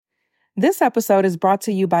This episode is brought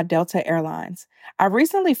to you by Delta Airlines. I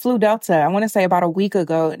recently flew Delta, I want to say about a week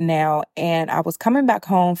ago now, and I was coming back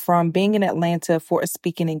home from being in Atlanta for a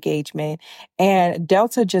speaking engagement, and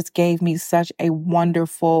Delta just gave me such a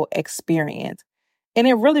wonderful experience. And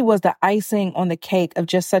it really was the icing on the cake of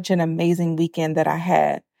just such an amazing weekend that I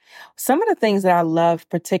had. Some of the things that I loved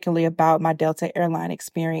particularly about my Delta airline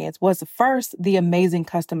experience was first, the amazing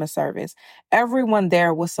customer service. Everyone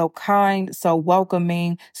there was so kind, so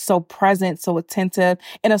welcoming, so present, so attentive.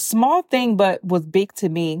 And a small thing, but was big to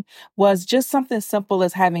me, was just something simple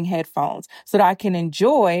as having headphones so that I can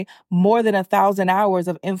enjoy more than 1,000 hours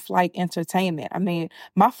of in-flight entertainment. I mean,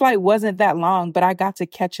 my flight wasn't that long, but I got to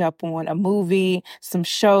catch up on a movie, some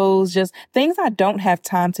shows, just things I don't have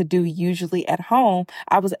time to do usually at home.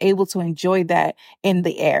 I was able to enjoy that in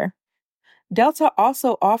the air. Delta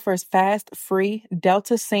also offers fast, free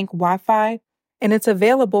Delta Sync Wi-Fi, and it's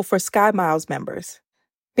available for SkyMiles members.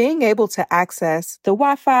 Being able to access the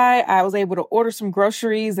Wi-Fi, I was able to order some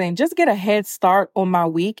groceries and just get a head start on my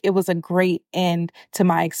week. It was a great end to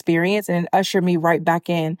my experience and it ushered me right back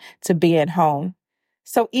in to being home.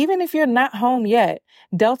 So even if you're not home yet,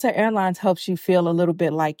 Delta Airlines helps you feel a little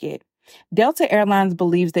bit like it. Delta Airlines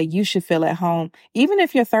believes that you should feel at home, even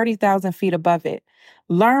if you're 30,000 feet above it.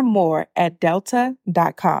 Learn more at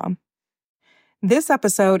delta.com. This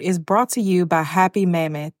episode is brought to you by Happy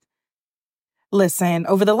Mammoth. Listen,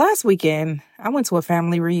 over the last weekend, I went to a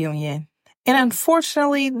family reunion. And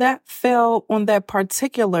unfortunately, that fell on that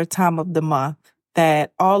particular time of the month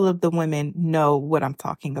that all of the women know what I'm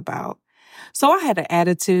talking about. So I had an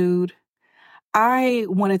attitude. I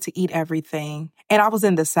wanted to eat everything. And I was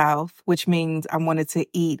in the South, which means I wanted to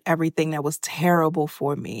eat everything that was terrible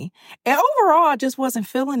for me. And overall, I just wasn't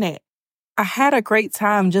feeling it. I had a great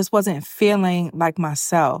time, just wasn't feeling like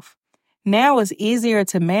myself. Now it's easier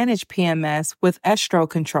to manage PMS with Estro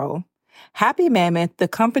Control. Happy Mammoth, the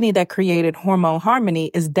company that created Hormone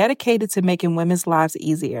Harmony, is dedicated to making women's lives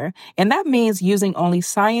easier. And that means using only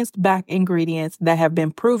science-backed ingredients that have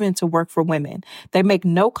been proven to work for women. They make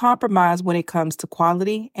no compromise when it comes to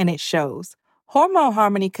quality, and it shows. Hormone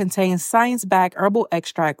Harmony contains science-backed herbal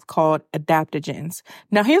extracts called adaptogens.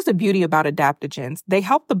 Now, here's the beauty about adaptogens. They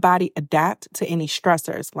help the body adapt to any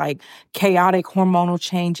stressors, like chaotic hormonal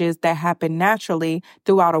changes that happen naturally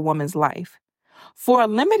throughout a woman's life. For a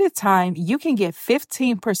limited time, you can get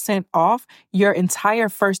 15% off your entire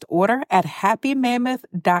first order at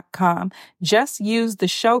happymammoth.com. Just use the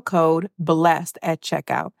show code BLESSED at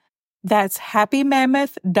checkout. That's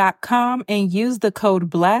happymammoth.com and use the code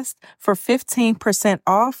BLESSED for 15%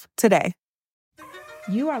 off today.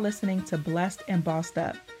 You are listening to Blessed and Bossed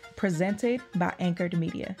Up, presented by Anchored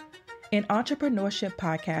Media, an entrepreneurship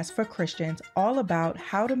podcast for Christians all about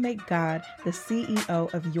how to make God the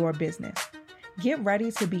CEO of your business. Get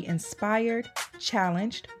ready to be inspired,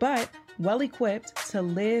 challenged, but well-equipped to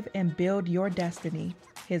live and build your destiny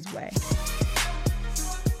His way.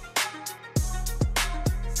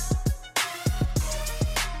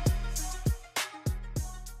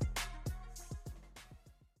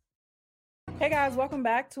 Hey guys, welcome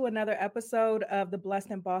back to another episode of the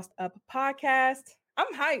Blessed and Bossed Up podcast.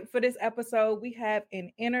 I'm hyped for this episode. We have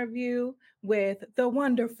an interview with the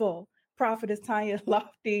wonderful Prophetess Tanya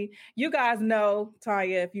Lofty. You guys know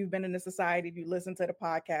Tanya, if you've been in the society, if you listen to the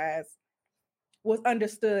podcast, was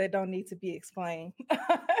understood, don't need to be explained.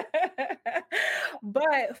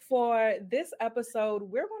 But for this episode,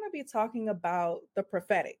 we're going to be talking about the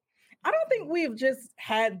prophetic. I don't think we've just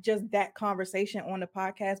had that conversation on the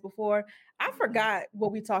podcast before. I forgot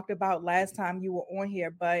what we talked about last time you were on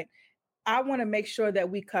here, but I want to make sure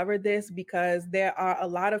that we cover this because there are a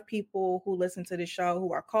lot of people who listen to the show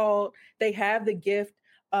who are called. They have the gift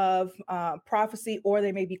of prophecy, or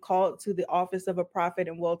they may be called to the office of a prophet,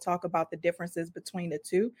 and we'll talk about the differences between the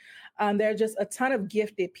two. There are just a ton of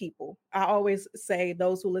gifted people. I always say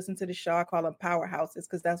those who listen to the show, I call them powerhouses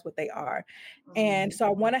because that's what they are. And so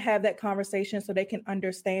I want to have that conversation so they can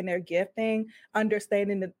understand their gifting,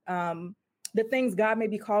 understanding the things God may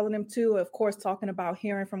be calling them to, of course, talking about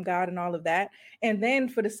hearing from God and all of that. And then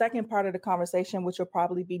for the second part of the conversation, which will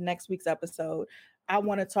probably be next week's episode, I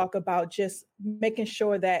want to talk about just making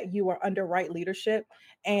sure that you are under right leadership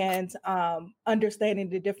and understanding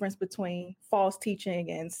the difference between false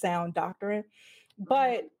teaching and sound doctrine.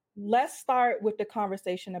 But let's start with the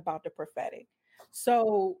conversation about the prophetic.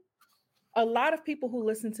 So a lot of people who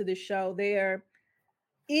listen to this show, they're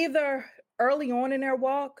either early on in their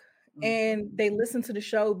walk and they listen to the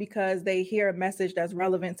show because they hear a message that's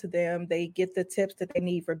relevant to them. They get the tips that they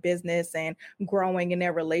need for business and growing in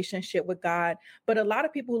their relationship with God. But a lot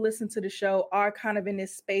of people who listen to the show are kind of in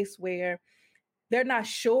this space where they're not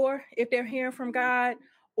sure if they're hearing from God,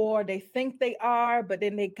 or they think they are, but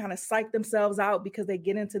then they kind of psych themselves out because they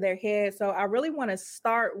get into their head. So I really want to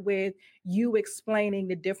start with you explaining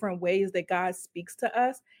the different ways that God speaks to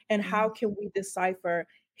us and how can we decipher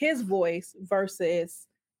his voice versus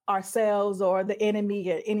ourselves or the enemy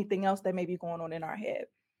or anything else that may be going on in our head.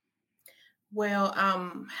 Well,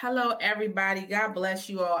 hello everybody. God bless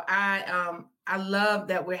you all. I love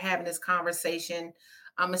that we're having this conversation,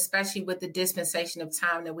 especially with the dispensation of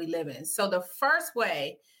time that we live in. So the first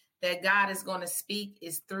way that God is going to speak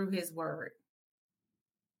is through his word.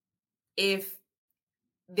 He's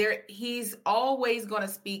always going to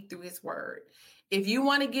speak through his word. If you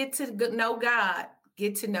want to get to know God,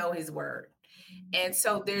 get to know his word. And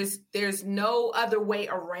so there's no other way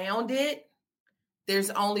around it.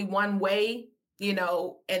 There's only one way,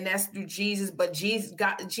 and that's through Jesus. But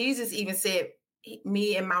Jesus even said,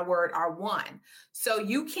 me and my word are one. So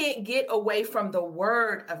you can't get away from the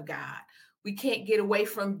word of God. We can't get away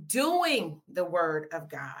from doing the word of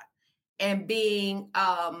God and being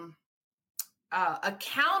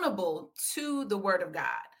accountable to the word of God.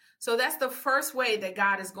 So that's the first way that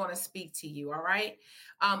God is going to speak to you. All right.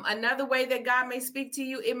 Another way that God may speak to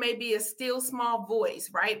you, it may be a still small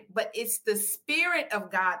voice, right? But it's the Spirit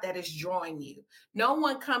of God that is drawing you. No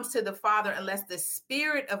one comes to the Father unless the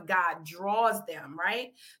Spirit of God draws them,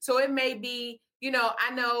 right? So it may be,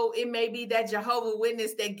 I know it may be that Jehovah's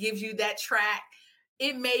Witness that gives you that track.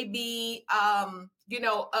 It may be, an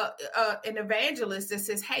evangelist that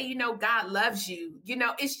says, hey, God loves you.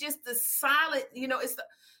 It's just the silent,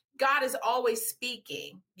 God is always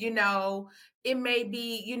speaking. It may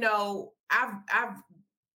be, I've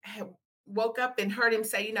woke up and heard him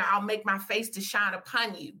say, I'll make my face to shine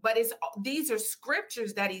upon you. But these are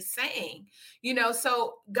scriptures that he's saying,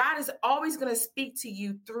 so God is always going to speak to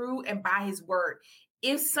you through and by his word.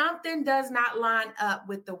 If something does not line up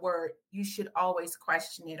with the word, you should always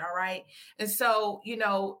question it. All right. And so,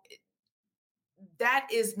 that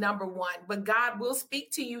is number one. But God will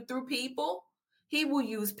speak to you through people. He will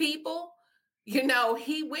use people. He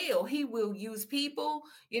will use people.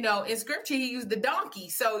 In scripture, he used the donkey.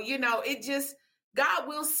 So, God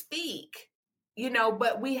will speak,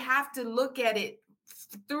 but we have to look at it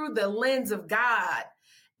through the lens of God.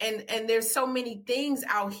 And there's so many things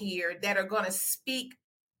out here that are going to speak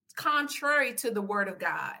contrary to the word of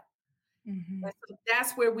God. Mm-hmm. So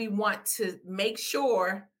that's where we want to make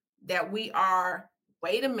sure that we are,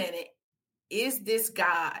 wait a minute, is this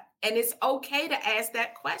God? And it's okay to ask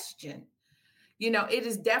that question. It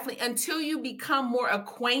is definitely until you become more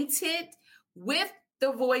acquainted with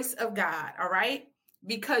the voice of God. All right.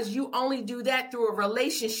 Because you only do that through a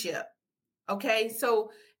relationship. Okay. So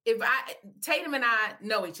Tatum and I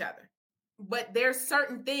know each other, but there's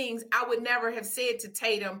certain things I would never have said to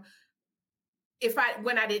Tatum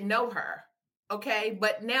when I didn't know her. Okay.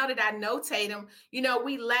 But now that I know Tatum,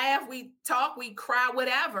 we laugh, we talk, we cry,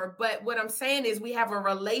 whatever. But what I'm saying is we have a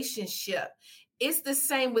relationship. It's the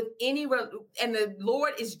same with and the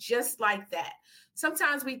Lord is just like that.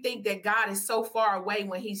 Sometimes we think that God is so far away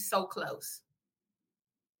when he's so close.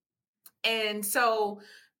 And so,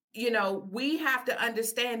 we have to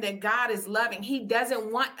understand that God is loving. He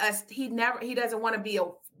doesn't want us. He doesn't want to be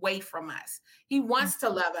away from us. He wants to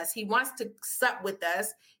love us. He wants to sup with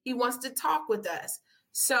us. He wants to talk with us.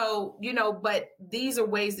 So, but these are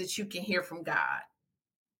ways that you can hear from God.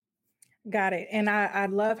 Got it. And I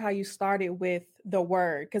love how you started with the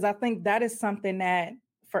word, because I think that is something that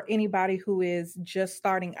for anybody who is just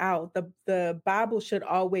starting out, the Bible should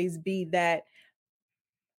always be that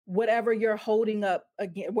whatever you're holding up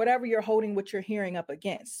against, whatever you're holding what you're hearing up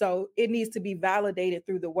against. So it needs to be validated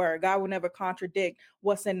through the word. God will never contradict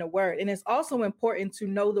what's in the word. And it's also important to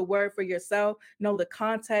know the word for yourself, know the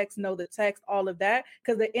context, know the text, all of that,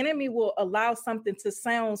 because the enemy will allow something to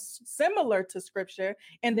sound similar to scripture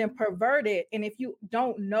and then pervert it. And if you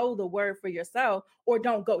don't know the word for yourself or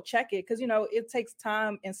don't go check it, because, it takes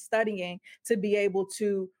time and studying to be able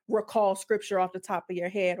to recall scripture off the top of your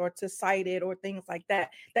head or to cite it or things like that.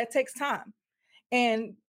 That takes time.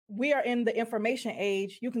 And we are in the information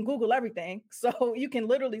age. You can Google everything. So you can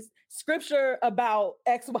literally scripture about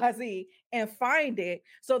XYZ and find it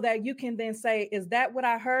so that you can then say, is that what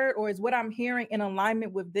I heard? Or is what I'm hearing in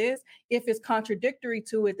alignment with this? If it's contradictory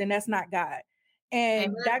to it, then that's not God.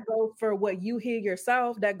 And that goes for what you hear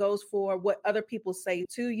yourself. That goes for what other people say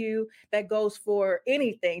to you. That goes for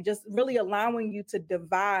anything, just really allowing you to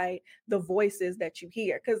divide the voices that you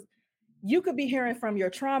hear. Because You could be hearing from your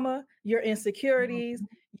trauma, your insecurities,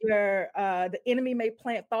 your the enemy may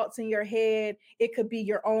plant thoughts in your head. It could be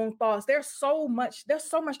your own thoughts. There's so much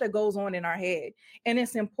that goes on in our head. And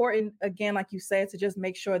it's important, again, like you said, to just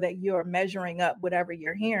make sure that you're measuring up whatever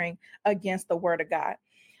you're hearing against the word of God.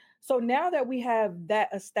 So now that we have that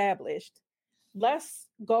established, let's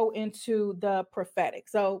go into the prophetic.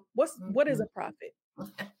 So what is a prophet?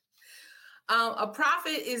 A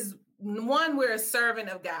prophet is one, we're a servant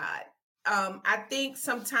of God. I think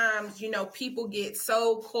sometimes, people get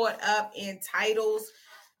so caught up in titles,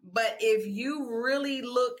 but if you really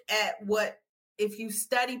look at if you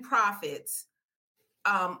study prophets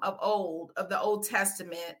of the Old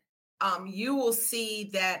Testament, you will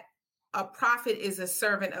see that a prophet is a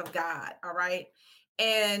servant of God. All right.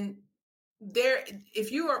 And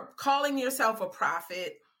if you are calling yourself a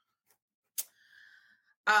prophet,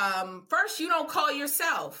 first, you don't call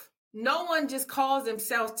yourself. No one just calls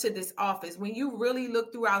themselves to this office. When you really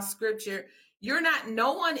look throughout scripture,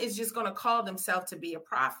 no one is just going to call themselves to be a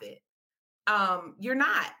prophet. You're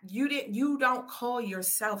not. You don't call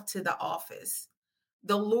yourself to the office.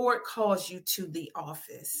 The Lord calls you to the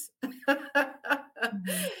office.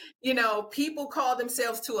 People call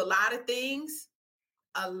themselves to a lot of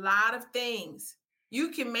things. You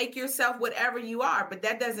can make yourself whatever you are, but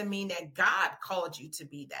that doesn't mean that God called you to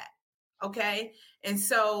be that. Okay. And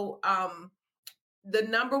so, the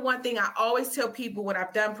number one thing I always tell people when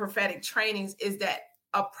I've done prophetic trainings is that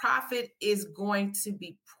a prophet is going to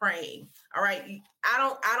be praying. All right. I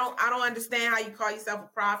don't understand how you call yourself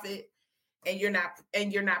a prophet and you're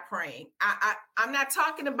not praying. I'm not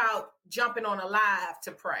talking about jumping on a live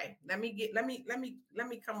to pray. Let me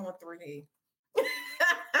come on through here.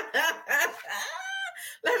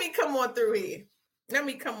 Let me come on through here. Let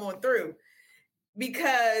me come on through,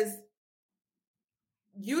 because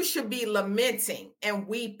you should be lamenting and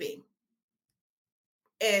weeping.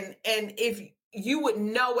 And if you would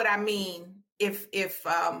know what I mean, if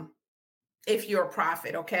you're a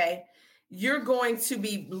prophet, okay, you're going to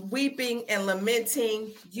be weeping and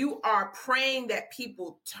lamenting. You are praying that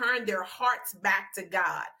people turn their hearts back to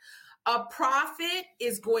God. A prophet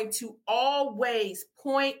is going to always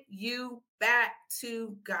point you back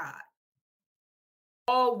to God.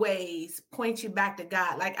 Always point you back to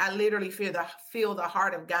God. Like, I literally feel the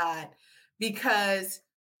heart of God, because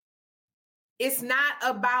it's not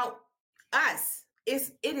about us.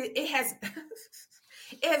 It has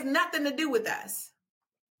it has nothing to do with us.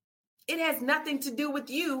 It has nothing to do with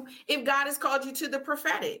you. If God has called you to the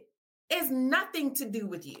prophetic, it's nothing to do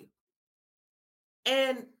with you.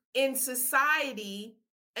 And in society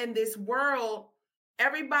and this world,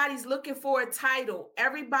 everybody's looking for a title.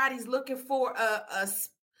 Everybody's looking for a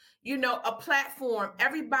platform.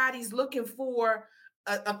 Everybody's looking for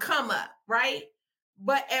a come up, right?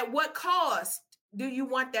 But at what cost do you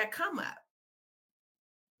want that come up?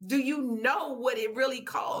 Do you know what it really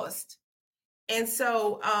cost? And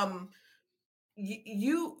so,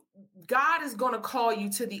 God is going to call you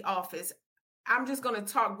to the office. I'm just going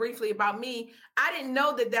to talk briefly about me. I didn't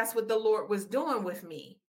know that that's what the Lord was doing with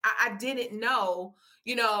me. I didn't know,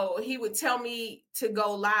 he would tell me to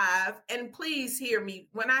go live. And please hear me.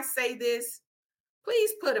 When I say this,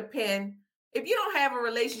 please put a pin. If you don't have a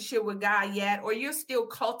relationship with God yet, or you're still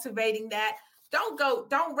cultivating that,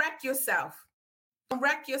 don't wreck yourself. Don't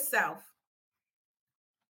wreck yourself.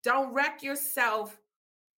 Don't wreck yourself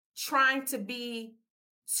trying to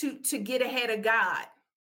get ahead of God.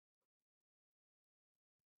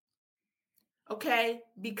 Okay?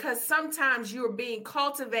 Because sometimes you're being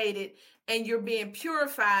cultivated and you're being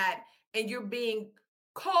purified and you're being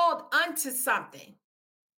called unto something.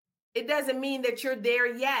 It doesn't mean that you're there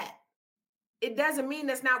yet. It doesn't mean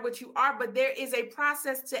that's not what you are, but there is a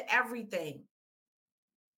process to everything.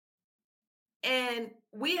 And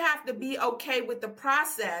we have to be okay with the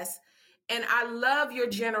process. And I love your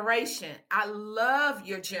generation. I love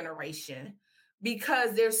your generation,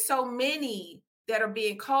 because there's so many that are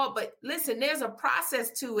being called. But listen, there's a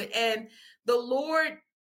process to it. And the Lord,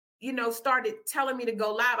 started telling me to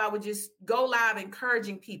go live. I would just go live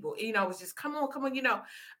encouraging people. It was just, come on.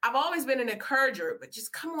 I've always been an encourager, but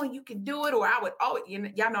just come on, you can do it. Or I would always,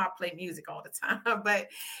 y'all know I play music all the time, but,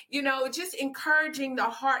 just encouraging the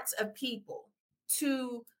hearts of people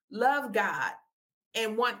to love God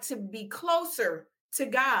and want to be closer to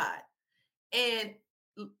God. And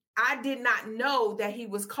I did not know that he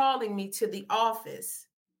was calling me to the office.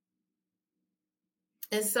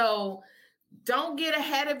 And so don't get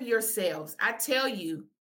ahead of yourselves. I tell you,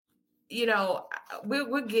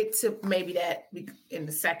 we'll get to maybe that in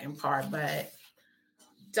the second part, but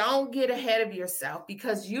Don't get ahead of yourself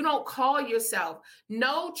because you don't call yourself.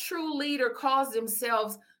 No true leader calls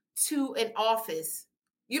themselves to an office.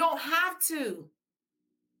 You don't have to.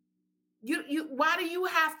 Why do you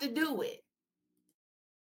have to do it?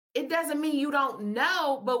 It doesn't mean you don't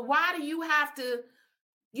know, but why do you have to,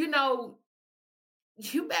 you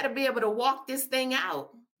better be able to walk this thing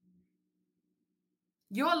out.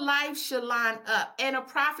 Your life should line up, and a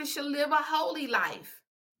prophet should live a holy life.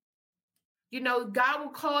 God will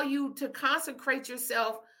call you to consecrate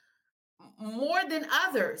yourself more than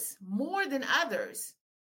others.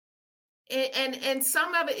 And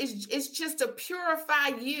some of it is just to purify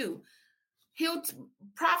you.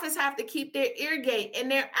 Prophets have to keep their ear gate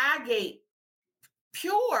and their eye gate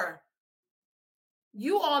pure.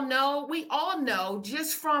 We all know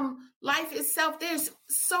just from life itself, there's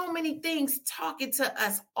so many things talking to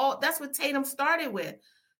us. That's what Tatum started with.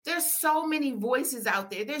 There's so many voices out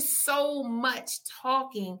there. There's so much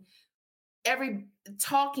talking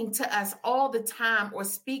to us all the time or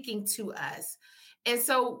speaking to us. And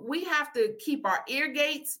so we have to keep our ear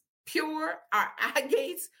gates pure, our eye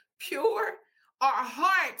gates pure, our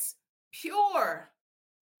hearts pure.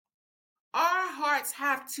 Our hearts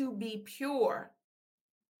have to be pure.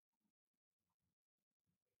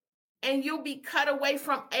 And you'll be cut away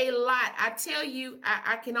from a lot. I tell you,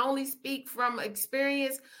 I can only speak from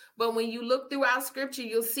experience, but when you look throughout scripture,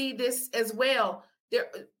 you'll see this as well.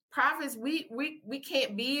 Prophets, we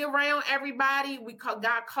can't be around everybody.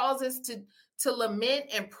 God calls us to lament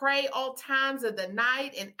and pray all times of the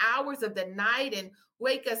night and hours of the night and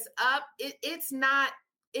wake us up. It's not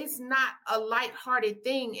a lighthearted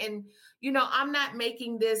thing. And, I'm not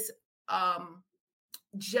making this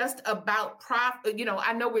just about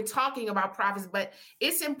I know we're talking about prophets, but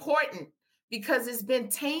it's important because it's been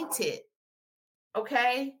tainted.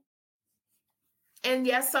 Okay. And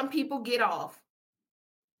yes, some people get off.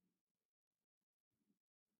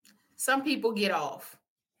 Some people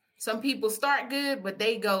start good, but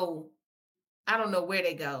they go, I don't know where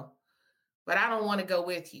they go, but I don't want to go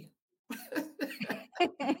with you.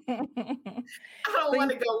 I don't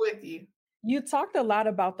want to go with you. You talked a lot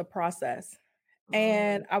about the process.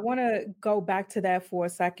 And I want to go back to that for a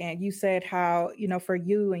second. You said how, for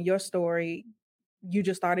you and your story, you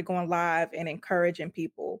just started going live and encouraging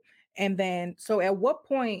people. And then, so at what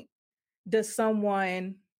point does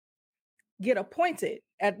someone get appointed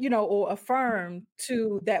or affirmed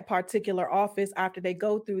to that particular office after they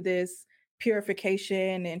go through this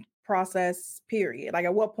purification and process period? Like,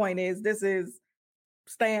 at what point this is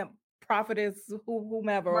stamp prophetess,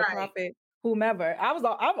 whomever, right, or prophet, whomever? I've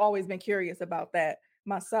always been curious about that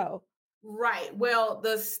myself. Right. Well,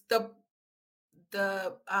 the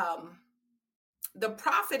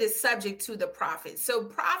prophet is subject to the prophet. So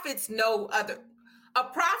prophets know a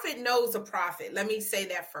prophet knows a prophet. Let me say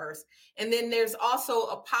that first. And then there's also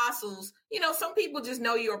apostles. Some people just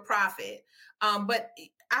know you're a prophet. But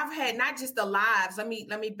I've had not just the lives. Let me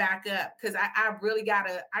back up, because I really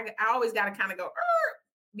I always gotta kind of go,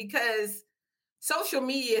 because social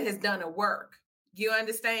media has done a work. You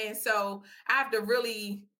understand? So I have to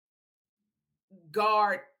really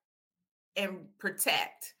guard and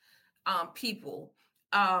protect people.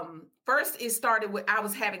 First, it started with, I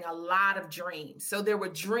was having a lot of dreams. So there were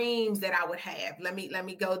dreams that I would have. Let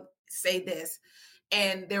me go say this.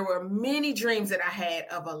 And there were many dreams that I had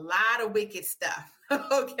of a lot of wicked stuff.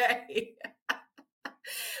 Okay.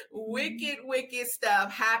 Wicked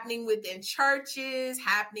stuff happening within churches,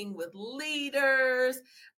 happening with leaders.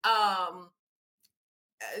 I've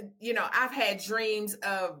had dreams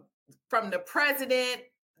from the president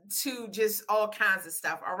to just all kinds of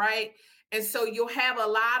stuff. All right. And so you'll have a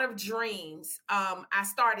lot of dreams. I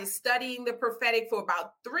started studying the prophetic for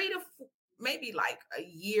about 3 to 4, maybe like a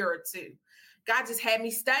year or two. God just had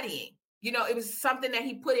me studying. It was something that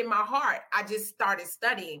he put in my heart. I just started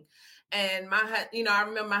studying. And I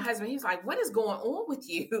remember my husband, he was like, what is going on with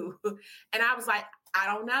you? And I was like, I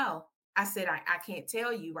don't know. I said, I can't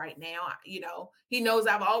tell you right now. He knows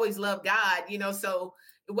I've always loved God, so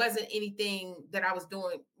it wasn't anything that I was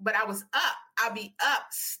doing, but I was up. I'd be up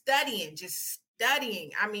studying, just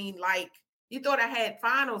studying. I mean, like, you thought I had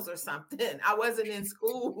finals or something. I wasn't in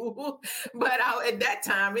school, but at that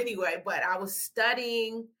time anyway, but I was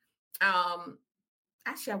studying.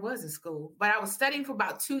 Actually, I was in school, but I was studying for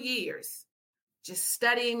about 2 years, just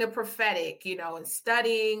studying the prophetic, and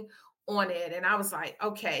studying on it. And I was like,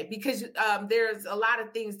 okay, because there's a lot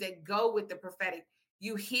of things that go with the prophetic.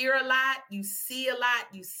 You hear a lot, you see a lot,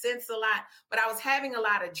 you sense a lot, but I was having a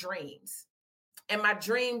lot of dreams. And my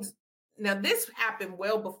dreams, now this happened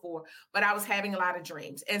well before, but I was having a lot of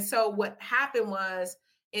dreams. And so what happened was,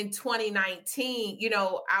 in 2019,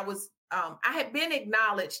 I had been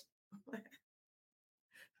acknowledged,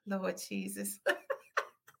 Lord Jesus,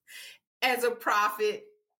 as a prophet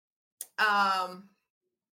at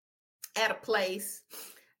a place.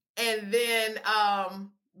 And then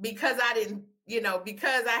because I didn't,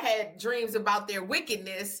 because I had dreams about their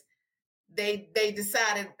wickedness, they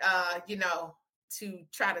decided, to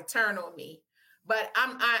try to turn on me. But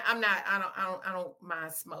I don't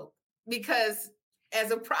mind smoke, because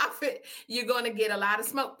as a prophet, you're going to get a lot of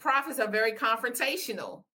smoke. Prophets are very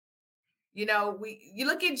confrontational. You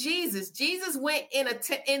look at Jesus. Jesus went in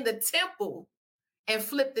the temple and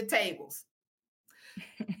flipped the tables.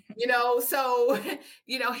 So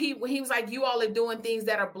he was like, you all are doing things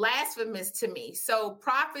that are blasphemous to me. So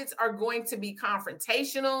prophets are going to be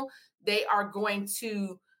confrontational. They are going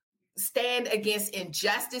to stand against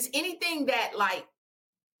injustice, anything that like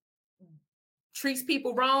treats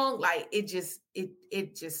people wrong. Like it just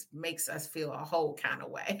makes us feel a whole kind of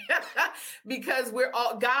way because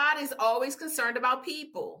God is always concerned about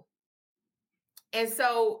people. And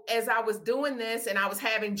so as I was doing this and I was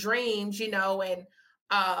having dreams, and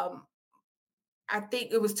I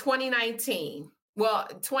think it was 2019. Well,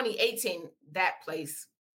 2018, that place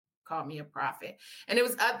called me a prophet. And it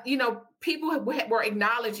was, people were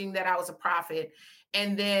acknowledging that I was a prophet.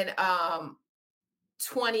 And then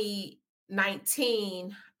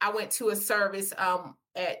 2019, I went to a service at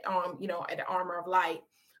the Armor of Light,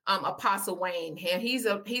 Apostle Wayne. And he's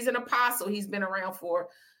an apostle. He's been around for,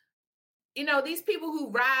 these people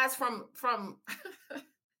who rise from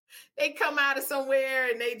they come out of somewhere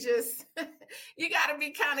and they just, you got to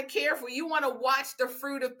be kind of careful. You want to watch the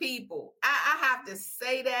fruit of people. I have to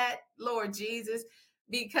say that, Lord Jesus,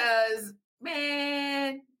 because,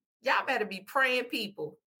 man, y'all better be praying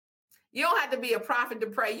people. You don't have to be a prophet to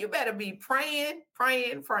pray. You better be praying.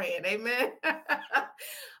 Amen.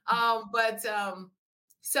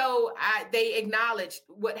 So they acknowledged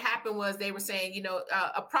what happened was they were saying,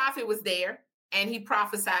 a prophet was there and he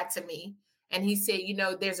prophesied to me. And he said,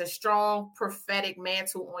 there's a strong prophetic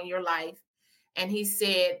mantle on your life. And he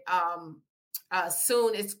said,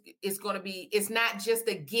 soon it's going to be, it's not just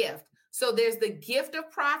a gift. So there's the gift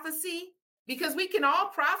of prophecy, because we can all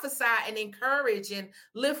prophesy and encourage and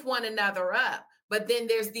lift one another up. But then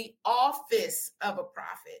there's the office of a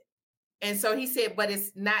prophet. And so he said, but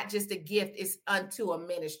it's not just a gift, it's unto a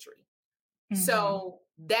ministry. Mm-hmm. So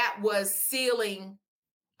that was sealing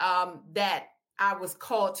that I was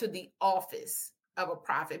called to the office of a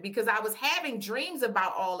prophet, because I was having dreams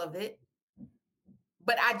about all of it,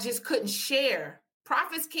 but I just couldn't share.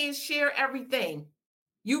 Prophets can't share everything.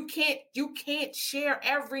 You can't share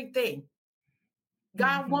everything.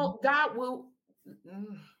 God won't, God will,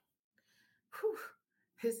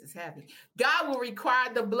 this is heavy. God will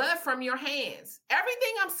require the blood from your hands.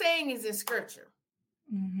 Everything I'm saying is in scripture.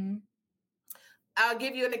 Mm-hmm. I'll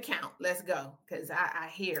give you an account. Let's go, because I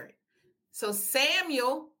hear it. So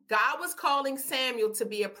Samuel, God was calling Samuel to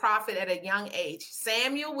be a prophet at a young age.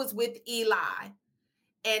 Samuel was with Eli,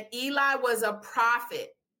 and Eli was a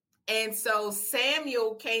prophet. And so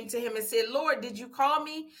Samuel came to him and said, Lord, did you call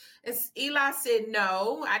me? And Eli said,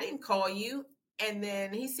 no, I didn't call you. And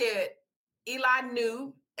then he said, Eli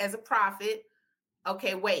knew as a prophet,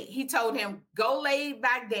 okay, wait. He told him, go lay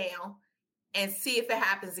back down and see if it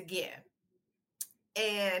happens again.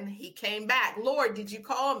 And he came back. Lord, did you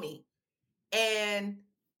call me? And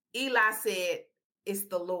Eli said, it's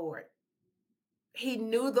the Lord. He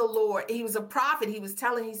knew the Lord. He was a prophet. He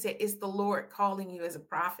said, it's the Lord calling you as a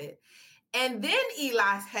prophet. And then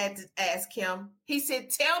Eli had to ask him, he said,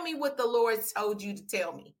 tell me what the Lord told you to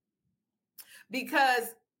tell me.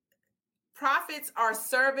 Because prophets are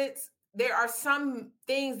servants. There are some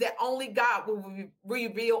things that only God will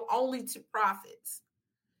reveal only to prophets.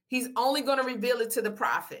 He's only going to reveal it to the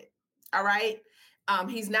prophet. All right.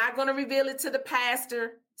 He's not going to reveal it to the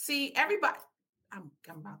pastor. See, everybody, I'm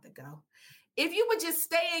about to go. If you would just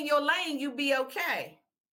stay in your lane, you'd be okay.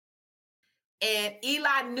 And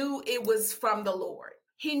Eli knew it was from the Lord.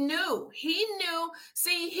 He knew.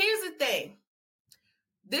 See, here's the thing.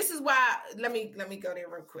 This is why, let me go there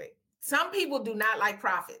real quick. Some people do not like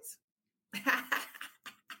prophets.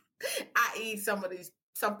 I.e.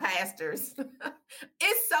 some pastors.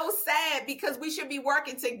 It's so sad, because we should be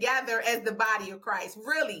working together as the body of Christ.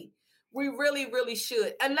 Really, we really, really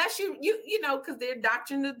should. Unless you because they're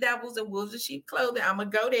doctrine of devils and wolves in sheep clothing. I'm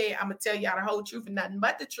going to go there. I'm going to tell y'all the whole truth and nothing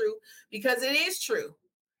but the truth, because it is true.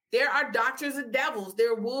 There are doctrines of devils.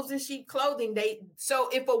 There are wolves in sheep clothing. So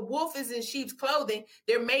if a wolf is in sheep's clothing,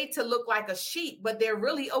 they're made to look like a sheep, but they're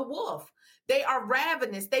really a wolf. They are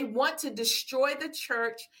ravenous. They want to destroy the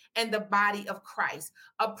church and the body of Christ.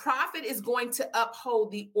 A prophet is going to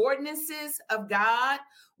uphold the ordinances of God,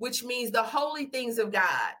 which means the holy things of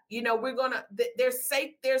God. You know, there's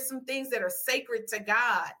some things that are sacred to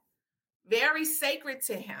God, very sacred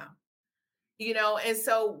to him. You know, and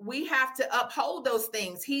so we have to uphold those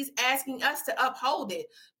things. He's asking us to uphold it.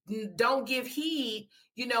 Don't give heed,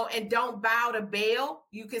 you know, and don't bow to Baal.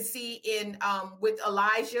 You can see in with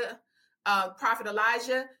Elijah, Prophet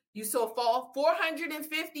Elijah, you saw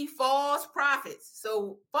 450 false prophets.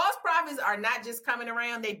 So false prophets are not just coming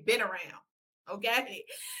around, they've been around. Okay.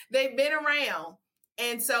 They've been around.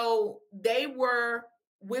 And so they were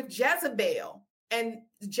with Jezebel. And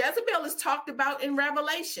Jezebel is talked about in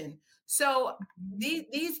Revelation. So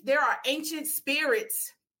there are ancient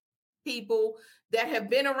spirits, people that have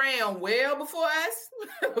been around well before us.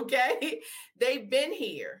 Okay. They've been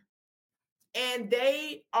here and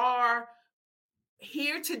they are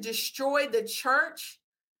here to destroy the church.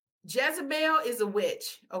 Jezebel is a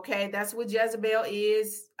witch. Okay. That's what Jezebel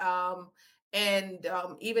is.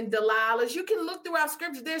 Even Delilah's. You can look throughout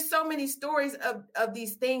scripture. There's so many stories of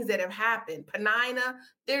these things that have happened. Penina,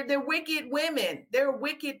 they're wicked women. They're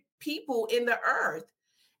wicked people in the earth.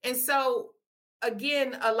 And so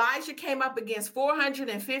again, Elijah came up against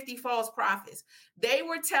 450 false prophets. They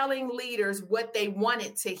were telling leaders what they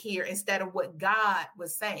wanted to hear instead of what God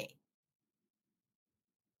was saying.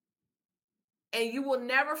 And you will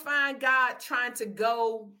never find God trying to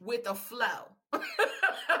go with a flow.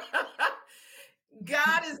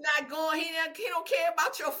 God is not going, he don't care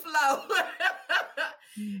about your flow.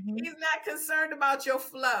 He's not concerned about your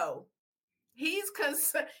flow. He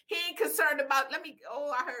ain't concerned about,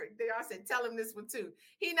 I said, tell him this one too.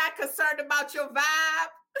 He's not concerned about your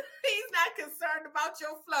vibe. He's not concerned about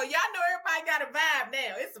your flow. Y'all know everybody got a vibe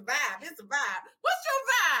now. It's a vibe. What's your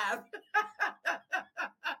vibe?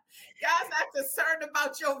 God's not concerned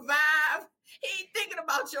about your vibe. He ain't thinking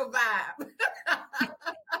about your vibe.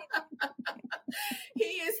 He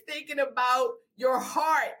is thinking about your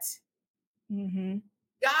heart. Mm-hmm.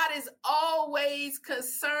 God is always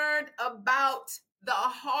concerned about the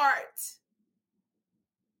heart.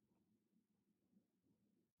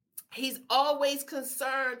 He's always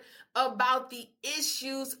concerned about the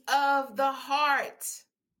issues of the heart.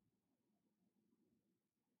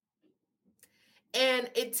 And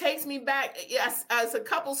it takes me back, yes, as a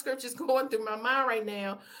couple scriptures going through my mind right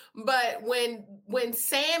now, but when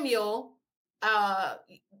Samuel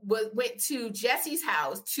went to Jesse's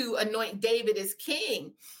house to anoint David as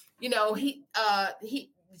king, you know,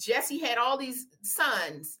 Jesse had all these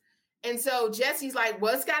sons. And so Jesse's like,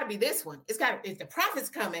 well, it's got to be this one. If the prophet's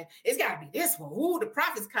coming, it's got to be this one. Ooh, the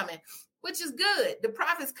prophet's coming, which is good. The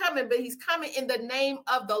prophet's coming, but he's coming in the name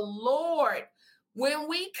of the Lord. When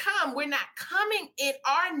we come, we're not coming in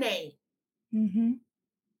our name. Mm-hmm.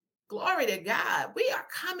 Glory to God. We are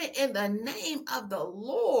coming in the name of the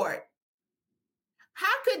Lord.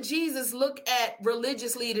 How could Jesus look at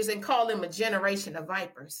religious leaders and call them a generation of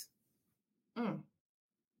vipers?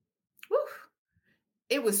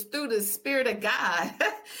 It was through the Spirit of God.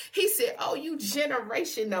 He said, oh, you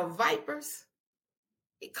generation of vipers.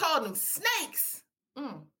 He called them snakes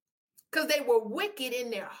because they were wicked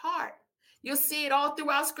in their heart. You'll see it all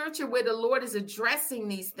throughout scripture where the Lord is addressing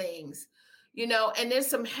these things, you know, and there's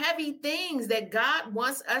some heavy things that God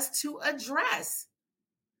wants us to address.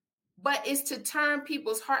 But it's to turn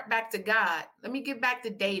people's heart back to God. Let me get back to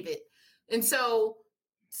David. And so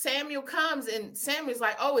Samuel comes and Samuel's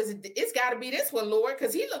like, oh, it's got to be this one, Lord,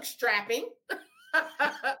 because he looks strapping.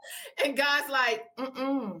 And God's like,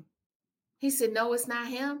 He said, no, it's not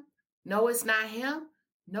him. No, it's not him.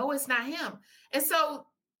 No, it's not him. And so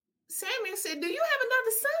Samuel said, do you have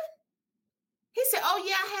another son? He said, oh,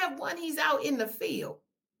 yeah, I have one. He's out in the field.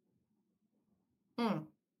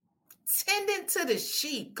 Tending to the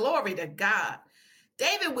sheep. Glory to God.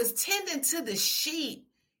 David was tending to the sheep.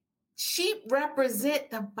 Sheep represent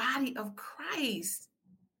the body of Christ.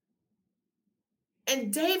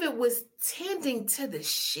 And David was tending to the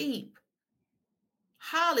sheep.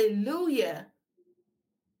 Hallelujah.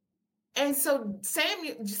 And so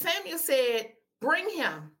Samuel said, bring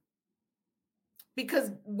him.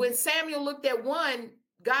 Because when Samuel looked at one,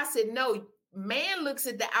 God said, no, man looks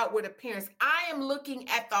at the outward appearance. I am looking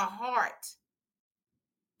at the heart.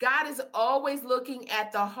 God is always looking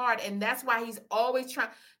at the heart. And that's why he's always trying.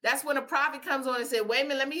 That's when a prophet comes on and says, wait a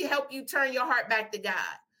minute, let me help you turn your heart back to God.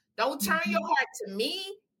 Don't turn your heart to me.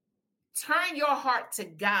 Turn your heart to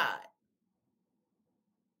God.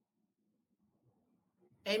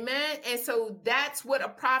 Amen. And so that's what a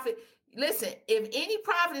prophet, listen, if any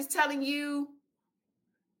prophet is telling you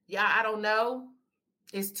Yeah, I don't know.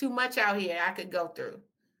 It's too much out here I could go through.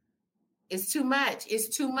 It's too much. It's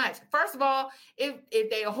too much. First of all, if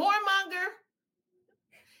they a whoremonger,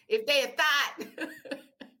 if they a thought,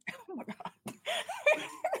 Oh my God.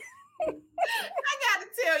 I gotta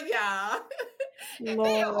tell y'all, if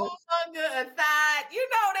they a Lord. whoremonger, a thought,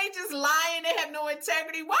 they just lying, they have no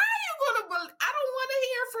integrity. Why are you gonna believe? I don't want to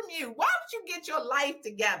hear from you. Why don't you get your life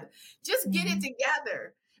together? Just get it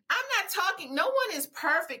together. I'm not talking, no one is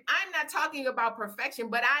perfect. I'm not talking about perfection,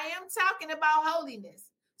 but I am talking about holiness.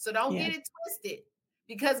 So don't get it twisted,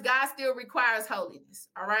 because God still requires holiness.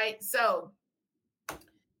 All right. So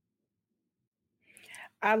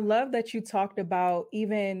I love that you talked about,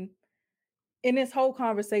 even in this whole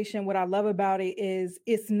conversation, what I love about it is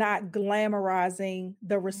it's not glamorizing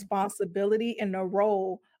the responsibility and the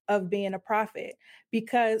role of being a prophet.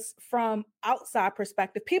 Because from outside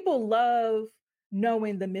perspective, people love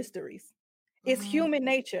knowing the mysteries. It's human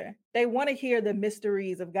nature. They want to hear the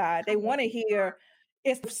mysteries of God. They want to hear.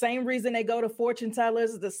 It's the same reason they go to fortune tellers.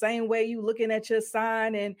 It's the same way you looking at your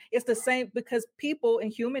sign. And it's the same because people in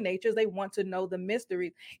human nature, they want to know the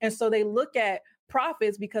mysteries. And so they look at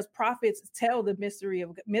prophets because prophets tell the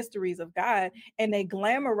mysteries of God, and they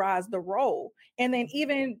glamorize the role. And then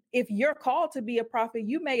even if you're called to be a prophet,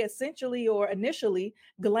 you may essentially or initially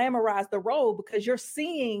glamorize the role because you're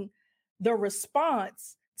seeing the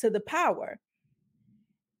response to the power.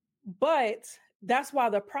 But that's why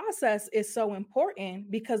the process is so important,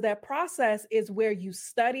 because that process is where you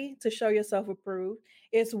study to show yourself approved.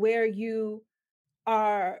 It's where you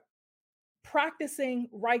are practicing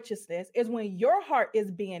righteousness, is when your heart is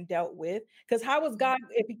being dealt with. Because how is God,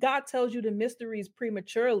 if God tells you the mysteries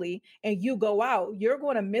prematurely and you go out, you're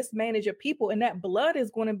going to mismanage your people, and that blood is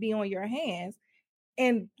going to be on your hands.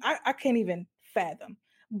 And I can't even fathom.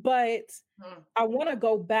 But I want to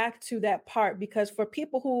go back to that part, because for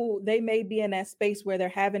people who they may be in that space where they're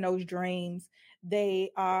having those dreams,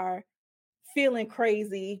 they are feeling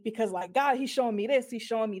crazy because, like, God, he's showing me this, he's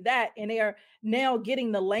showing me that, and they are now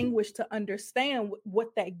getting the language to understand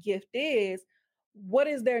what that gift is. What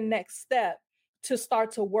is their next step to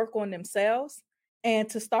start to work on themselves and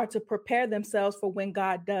to start to prepare themselves for when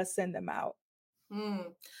God does send them out?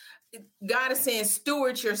 God is saying,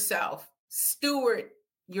 steward yourself. Steward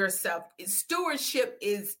yourself. Stewardship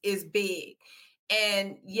is big.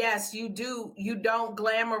 And yes, you don't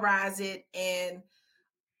glamorize it, and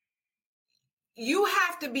you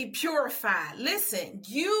have to be purified. Listen,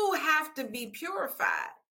 you have to be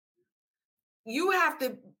purified. You have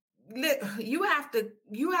to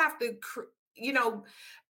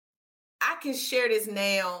I can share this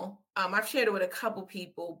now. I've shared it with a couple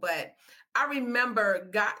people, but I remember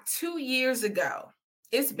 2 years ago.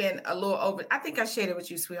 It's been a little over. I think I shared it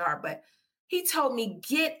with you, sweetheart, but he told me,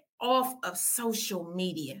 get off of social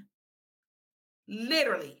media.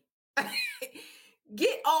 Literally.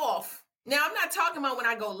 Get off. Now, I'm not talking about when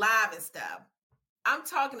I go live and stuff. I'm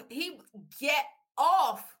talking, get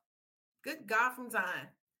off. Good God from Zion.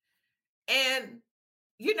 And,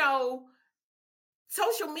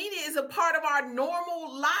 social media is a part of our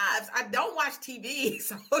normal lives. I don't watch TV.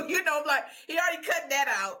 So, he already cut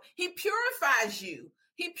that out. He purifies you.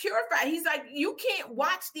 He's like, you can't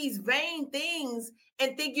watch these vain things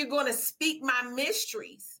and think you're going to speak my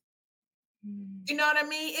mysteries. You know what I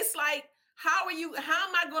mean? It's like, how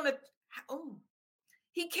am I going to,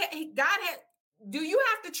 do you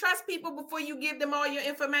have to trust people before you give them all your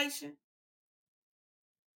information?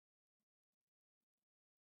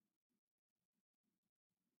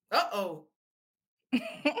 Uh-oh.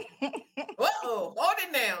 Uh-oh. Hold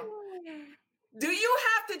it now. Do you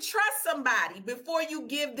have to trust somebody before you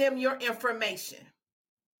give them your information?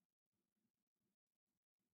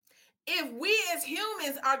 If we as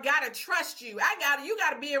humans gotta trust you, you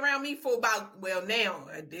gotta be around me for about, well, now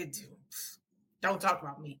I did too. Don't talk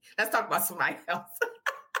about me. Let's talk about somebody else.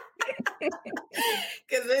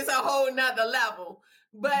 Because it's a whole nother level.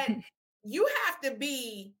 But you have to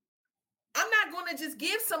be, I'm not going to just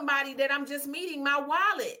give somebody that I'm just meeting my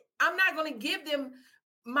wallet. I'm not going to give them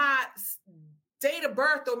my date of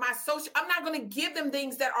birth or my social. I'm not going to give them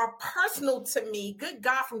things that are personal to me. Good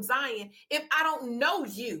God from Zion, if I don't know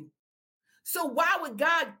you. So why would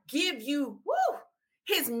God give you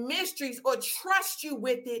his mysteries or trust you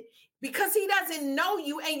with it? Because he doesn't know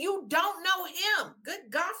you and you don't know him. Good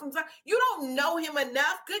God from Zion. You don't know him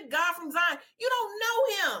enough. Good God from Zion. You don't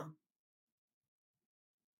know him.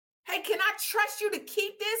 Hey, can I trust you to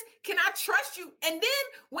keep this? Can I trust you? And then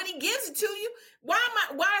when he gives it to you, why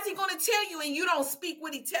is he going to tell you and you don't speak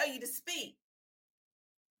what he tell you to speak?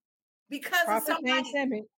 Because Prophets ain't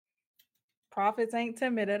timid. Prophets ain't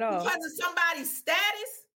timid at all. Because of somebody's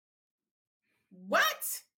status?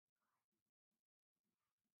 What?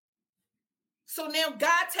 So now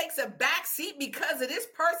God takes a back seat because of this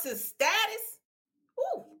person's status?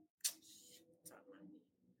 Ooh.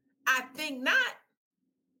 I think not.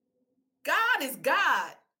 God is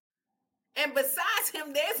God. And besides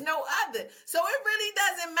him, there's no other. So it really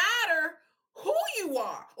doesn't matter who you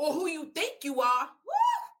are or who you think you are.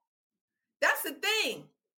 Woo! That's the thing.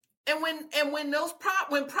 And when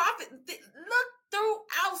prophets look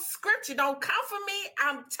throughout scripture, don't come for me.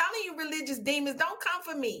 I'm telling you, religious demons, don't come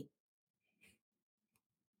for me.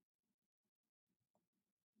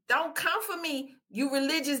 Don't come for me, you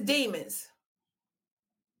religious demons.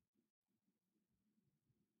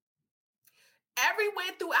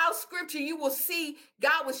 Everywhere throughout scripture, you will see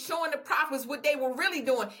God was showing the prophets what they were really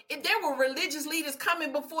doing. If there were religious leaders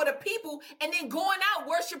coming before the people and then going out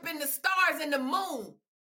worshiping the stars and the moon,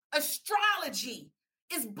 astrology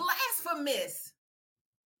is blasphemous.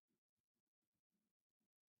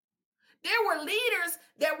 There were leaders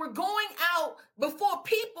that were going out before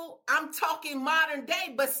people, I'm talking modern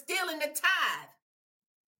day, but still in the tithe.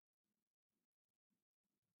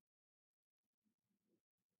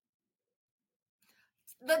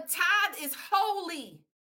 The tithe is holy.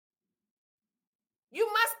 You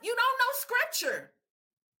don't know scripture.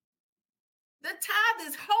 The tithe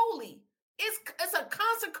is holy. It's a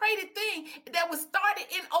consecrated thing that was started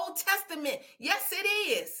in Old Testament. Yes, it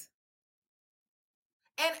is.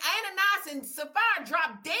 And Ananias and Sapphira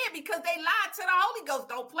dropped dead because they lied to the Holy Ghost.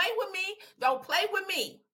 Don't play with me. Don't play with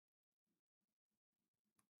me.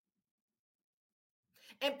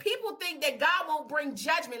 And people think that God won't bring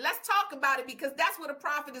judgment. Let's talk about it because that's what a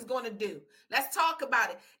prophet is going to do. Let's talk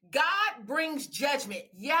about it. God brings judgment.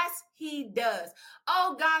 Yes, he does.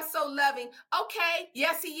 Oh, God's so loving. Okay,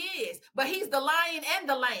 yes, he is. But he's the lion and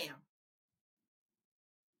the lamb.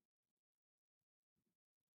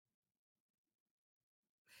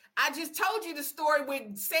 I just told you the story where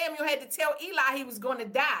Samuel had to tell Eli he was going to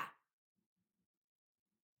die.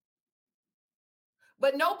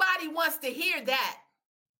 But nobody wants to hear that.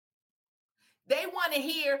 They want to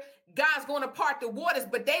hear God's going to part the waters,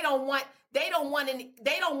 but they don't want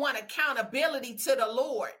accountability to the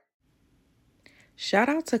Lord. Shout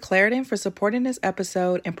out to Claritin for supporting this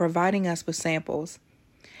episode and providing us with samples.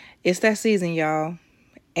 It's that season, y'all.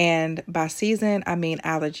 And by season, I mean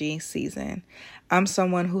allergy season. I'm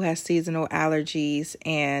someone who has seasonal allergies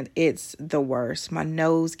and it's the worst. My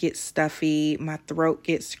nose gets stuffy. My throat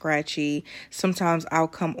gets scratchy. Sometimes I'll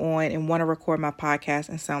come on and want to record my podcast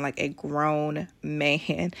and sound like a grown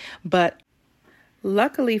man. But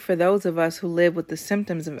luckily for those of us who live with the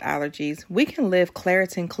symptoms of allergies, we can live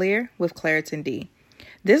Claritin Clear with Claritin D.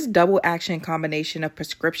 This double action combination of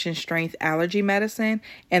prescription strength allergy medicine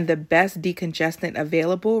and the best decongestant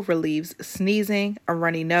available relieves sneezing, a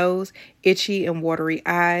runny nose, itchy and watery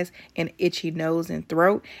eyes, an itchy nose and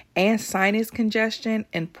throat, and sinus congestion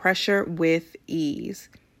and pressure with ease.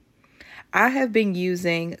 I have been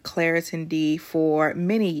using Claritin D for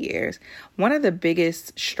many years. One of the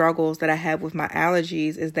biggest struggles that I have with my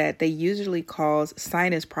allergies is that they usually cause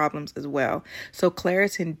sinus problems as well. So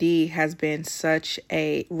Claritin D has been such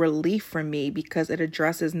a relief for me because it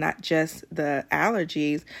addresses not just the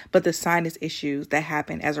allergies, but the sinus issues that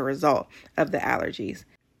happen as a result of the allergies.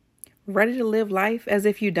 Ready to live life as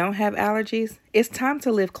if you don't have allergies? It's time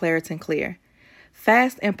to live Claritin Clear.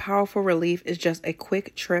 Fast and powerful relief is just a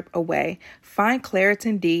quick trip away. Find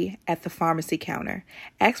Claritin D at the pharmacy counter.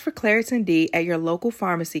 Ask for Claritin D at your local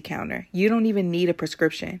pharmacy counter. You don't even need a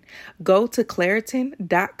prescription. Go to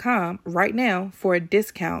Claritin.com right now for a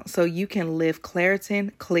discount so you can live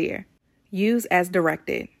Claritin Clear. Use as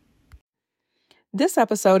directed. This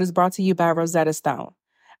episode is brought to you by Rosetta Stone.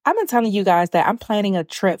 I've been telling you guys that I'm planning a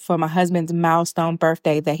trip for my husband's milestone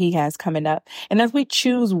birthday that he has coming up. And as we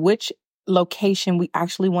choose which location we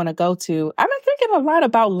actually want to go to, I've been thinking a lot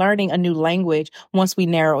about learning a new language once we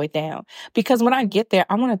narrow it down. Because when I get there,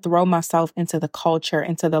 I want to throw myself into the culture,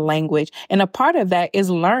 into the language. And a part of that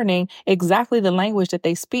is learning exactly the language that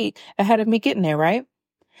they speak ahead of me getting there, right?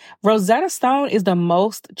 Rosetta Stone is the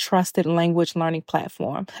most trusted language learning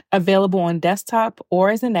platform, available on desktop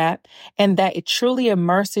or as an app, and that it truly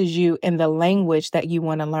immerses you in the language that you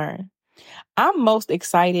want to learn. I'm most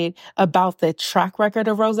excited about the track record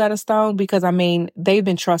of Rosetta Stone because, they've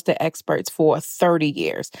been trusted experts for 30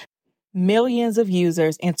 years. Millions of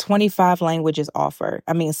users in 25 languages offered.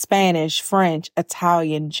 Spanish, French,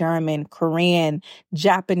 Italian, German, Korean,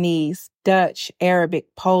 Japanese, Dutch, Arabic,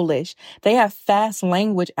 Polish. They have fast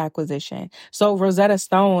language acquisition. So Rosetta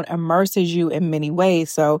Stone immerses you in many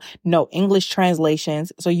ways. So no English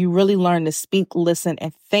translations. So you really learn to speak, listen,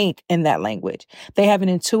 and think in that language. They have an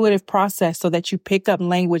intuitive process so that you pick up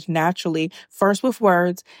language naturally, first with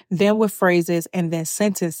words, then with phrases, and then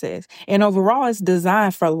sentences. And overall, it's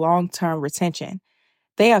designed for long-term retention.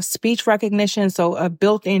 They have speech recognition, so a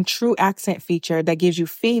built-in true accent feature that gives you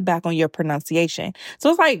feedback on your pronunciation. So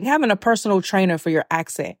it's like having a personal trainer for your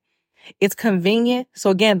accent. It's convenient. So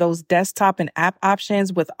again, those desktop and app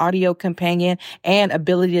options with audio companion and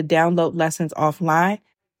ability to download lessons offline.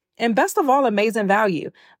 And best of all, amazing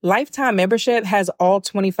value. Lifetime membership has all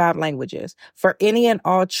 25 languages for any and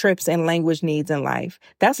all trips and language needs in life.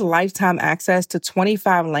 That's lifetime access to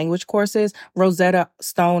 25 language courses Rosetta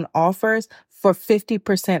Stone offers for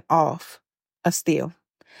 50% off. A steal.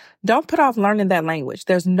 Don't put off learning that language.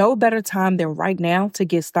 There's no better time than right now to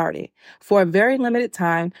get started. For a very limited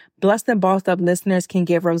time, Blessed and Bossed Up listeners can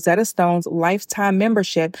get Rosetta Stone's lifetime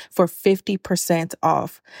membership for 50%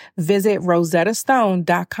 off. Visit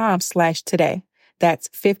rosettastone.com/today. That's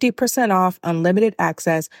 50% off unlimited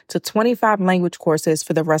access to 25 language courses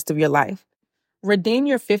for the rest of your life. Redeem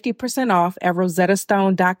your 50% off at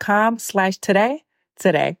rosettastone.com/today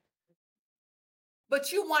today.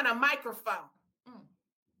 But you want a microphone.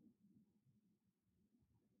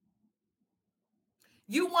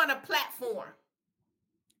 You want a platform.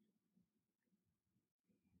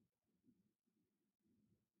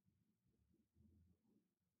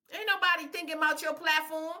 Ain't nobody thinking about your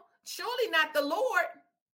platform. Surely not the Lord.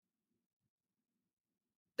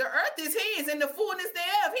 The earth is his and the fullness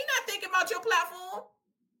thereof. He's not thinking about your platform.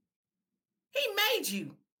 He made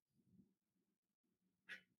you.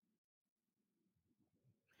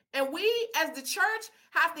 And we as the church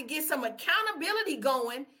have to get some accountability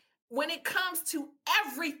going when it comes to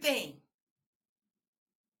everything.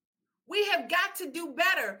 We have got to do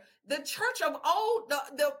better. The church of old,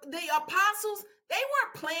 the apostles, they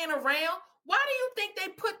weren't playing around. Why do you think they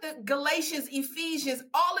put the Galatians, Ephesians,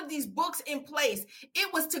 all of these books in place?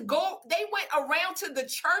 It was to go, they went around to the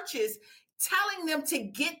churches telling them to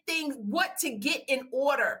get things, what to get in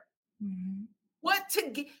order. Mm-hmm. What to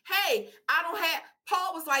get. Hey,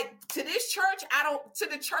 Paul was like, to this church, to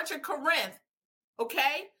the church of Corinth.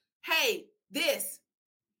 Okay. Hey, this,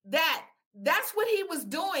 that. That's what he was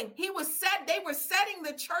doing. They were setting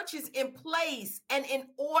the churches in place and in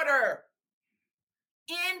order.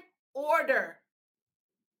 In order.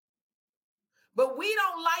 But we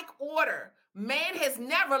don't like order. Man has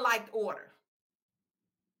never liked order.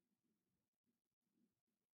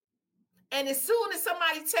 And as soon as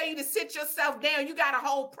somebody tell you to sit yourself down, you got a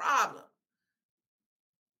whole problem.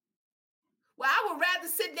 Well, I would rather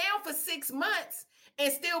sit down for 6 months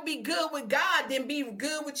and still be good with God than be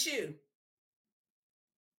good with you.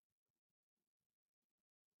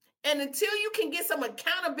 And until you can get some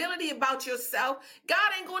accountability about yourself,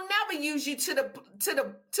 God ain't gonna never use you to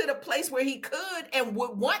the place where he could and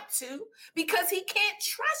would want to, because he can't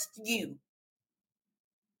trust you.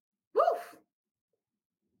 Woo.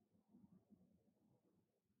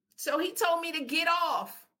 So he told me to get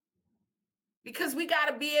off, because we got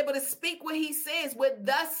to be able to speak what he says, what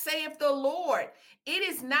thus saith the Lord. It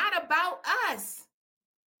is not about us.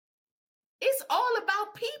 It's all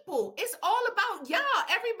about people. It's all about y'all.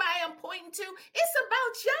 Everybody I'm pointing to, it's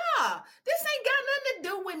about y'all. This ain't got nothing to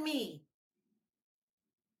do with me.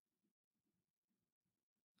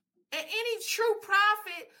 And any true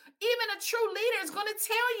prophet, even a true leader, is going to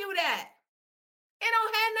tell you that. It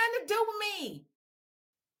don't have nothing to do with me.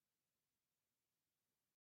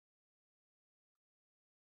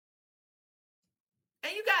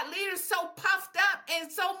 And you got leaders so puffed up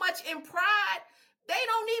and so much in pride, they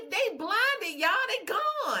blinded, y'all. They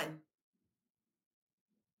gone.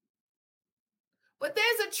 But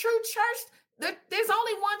there's a true church. There's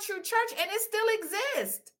only one true church, and it still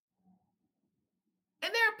exists.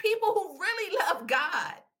 And there are people who really love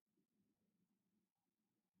God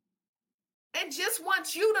and just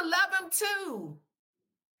want you to love him too,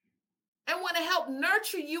 and want to help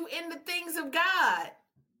nurture you in the things of God.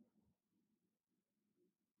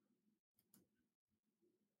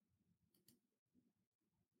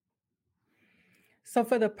 So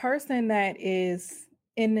for the person that is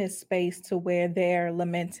in this space to where they're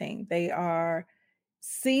lamenting, they are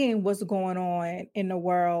seeing what's going on in the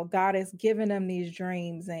world. God has given them these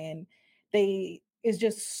dreams, and it's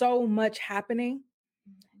just so much happening.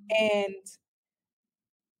 And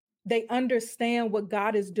they understand what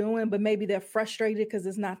God is doing, but maybe they're frustrated because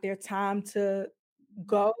it's not their time to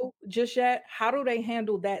go just yet. How do they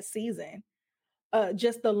handle that season?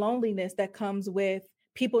 Just the loneliness that comes with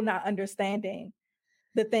people not understanding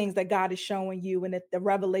the things that God is showing you, and the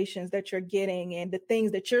revelations that you're getting, and the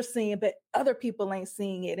things that you're seeing, but other people ain't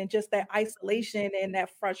seeing it. And just that isolation and that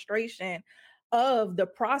frustration of the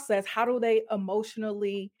process. How do they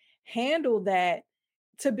emotionally handle that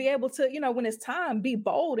to be able to, when it's time, be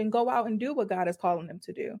bold and go out and do what God is calling them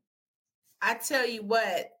to do? I tell you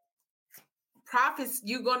what, prophets,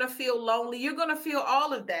 you're going to feel lonely. You're going to feel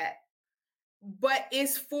all of that. But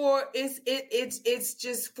it's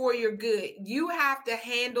just for your good. You have to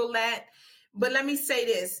handle that. But let me say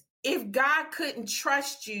this. If God couldn't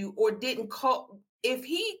trust you or didn't call, if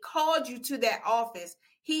he called you to that office,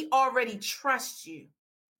 he already trusts you.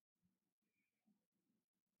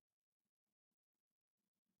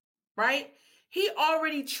 Right? He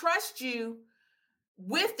already trusts you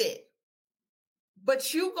with it.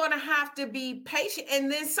 But you're going to have to be patient.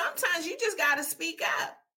 And then sometimes you just got to speak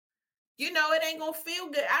up. It ain't going to feel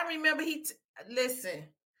good. I remember listen,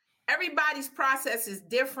 everybody's process is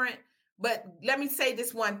different. But let me say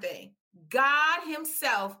this one thing. God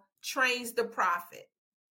himself trains the prophet.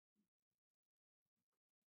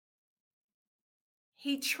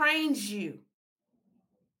 He trains you.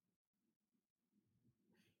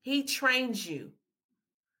 He trains you.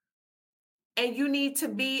 And you need to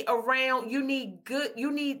be around, you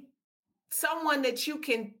need someone that you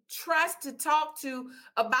can trust to talk to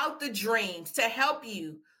about the dreams, to help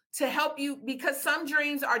you, because some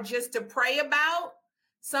dreams are just to pray about.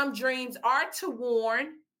 Some dreams are to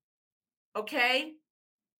warn, okay?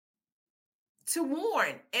 To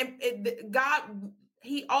warn. And God,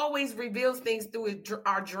 he always reveals things through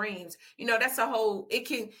our dreams. That's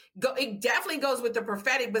it definitely goes with the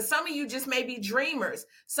prophetic, but some of you just may be dreamers.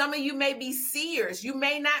 Some of you may be seers. You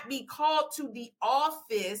may not be called to the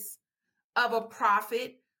office of a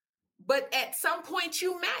prophet, but at some point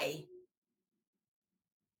you may.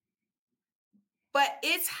 But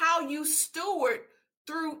it's how you steward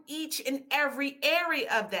through each and every area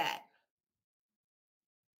of that.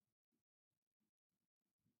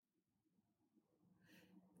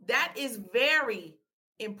 That is very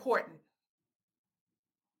important.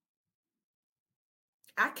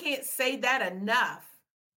 I can't say that enough.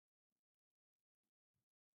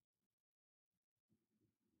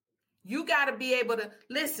 You got to be able to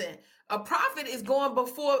listen. A prophet is going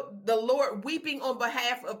before the Lord weeping on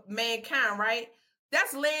behalf of mankind, right?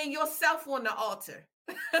 That's laying yourself on the altar.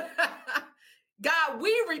 God,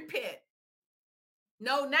 we repent.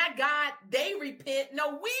 No, not God. They repent.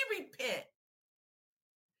 No, we repent.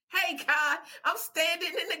 Hey, God, I'm standing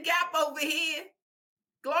in the gap over here.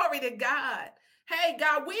 Glory to God. Hey,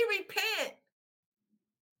 God, we repent.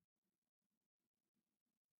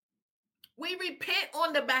 We repent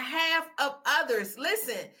on the behalf of others.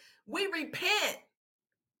 Listen, we repent.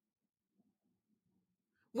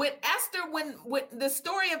 When the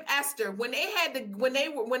story of Esther, when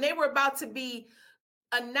they were about to be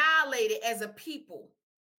annihilated as a people,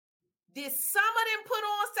 did some of them put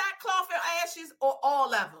on sackcloth and ashes, or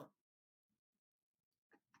all of them?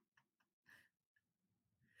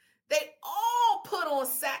 They all put on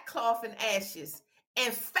sackcloth and ashes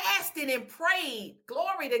and fasted and prayed.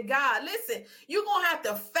 Glory to God. Listen, you're going to have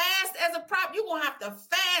to fast as a prophet. You're going to have to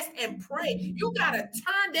fast and pray. You got to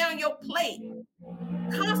turn down your plate.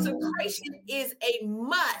 Consecration is a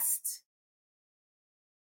must.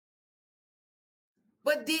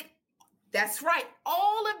 But that's right.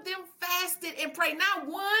 All of them fasted and prayed. Not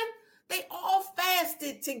one. They all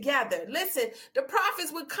fasted together. Listen, the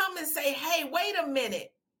prophets would come and say, hey, wait a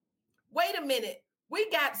minute. We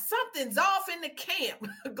got something's off in the camp.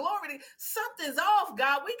 Glory to something's off,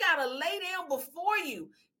 God. We got to lay down before you.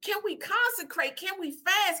 Can we consecrate? Can we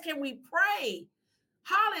fast? Can we pray?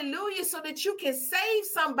 Hallelujah. So that you can save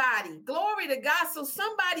somebody. Glory to God. So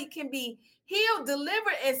somebody can be healed,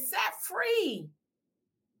 delivered, and set free.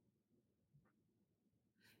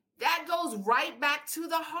 That goes right back to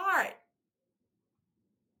the heart.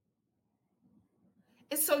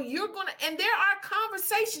 And so and there are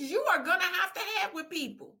conversations you are going to have with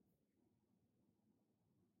people.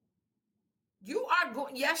 You are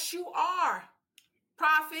going, yes, you are,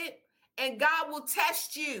 prophet, and God will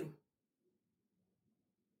test you.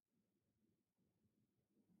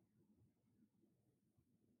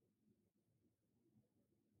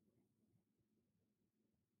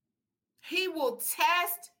 He will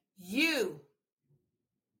test you.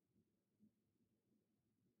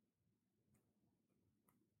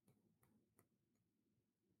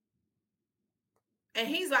 And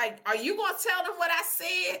he's like, are you going to tell them what I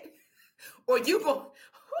said? Or you going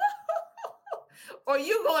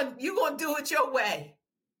to do it your way?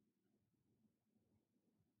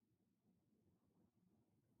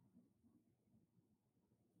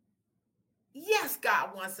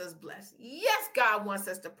 God wants us blessed. Yes, God wants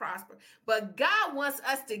us to prosper. But God wants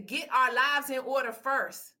us to get our lives in order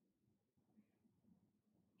first.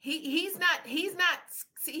 He's not,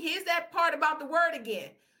 see, here's that part about the word again.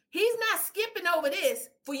 He's not skipping over this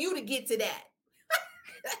for you to get to that.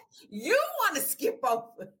 You want to skip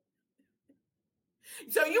over.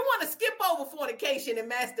 So you want to skip over fornication and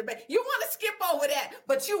masturbation. You want to skip over that,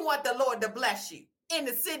 but you want the Lord to bless you in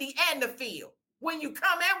the city and the field, when you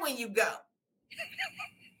come and when you go.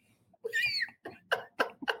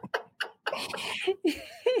 You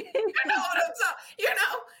know what I'm talking? You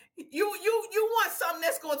know, you want something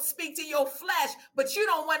that's going to speak to your flesh, but you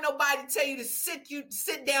don't want nobody to tell you to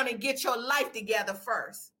sit down and get your life together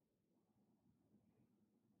first.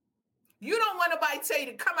 You don't want nobody to tell you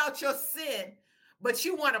to come out your sin, but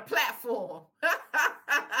you want a platform.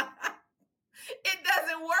 It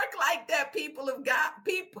doesn't work like that, people of God.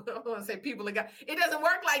 People, I want to say people of God. It doesn't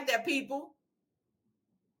work like that, people.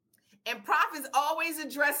 And prophets always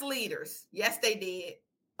address leaders. Yes, they did.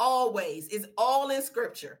 Always. It's all in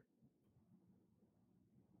scripture.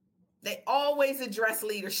 They always address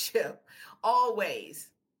leadership. Always.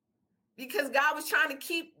 Because God was trying to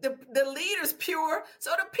keep the leaders pure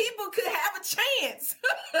so the people could have a chance.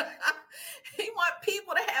 He wants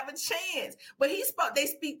people to have a chance. But they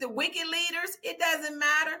speak to wicked leaders. It doesn't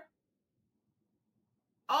matter.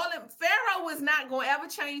 Pharaoh was not going to ever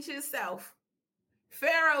change himself.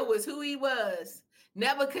 Pharaoh was who he was.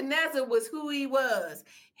 Nebuchadnezzar was who he was.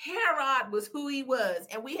 Herod was who he was.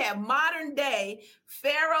 And we have modern day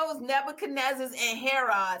Pharaohs, Nebuchadnezzars, and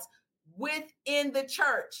Herods within the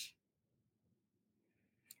church.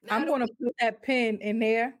 Now, I'm going to put that pin in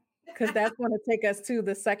there because that's going to take us to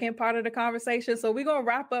the second part of the conversation. So we're going to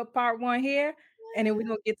wrap up part 1 here, and then we're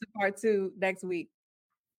going to get to part 2 next week.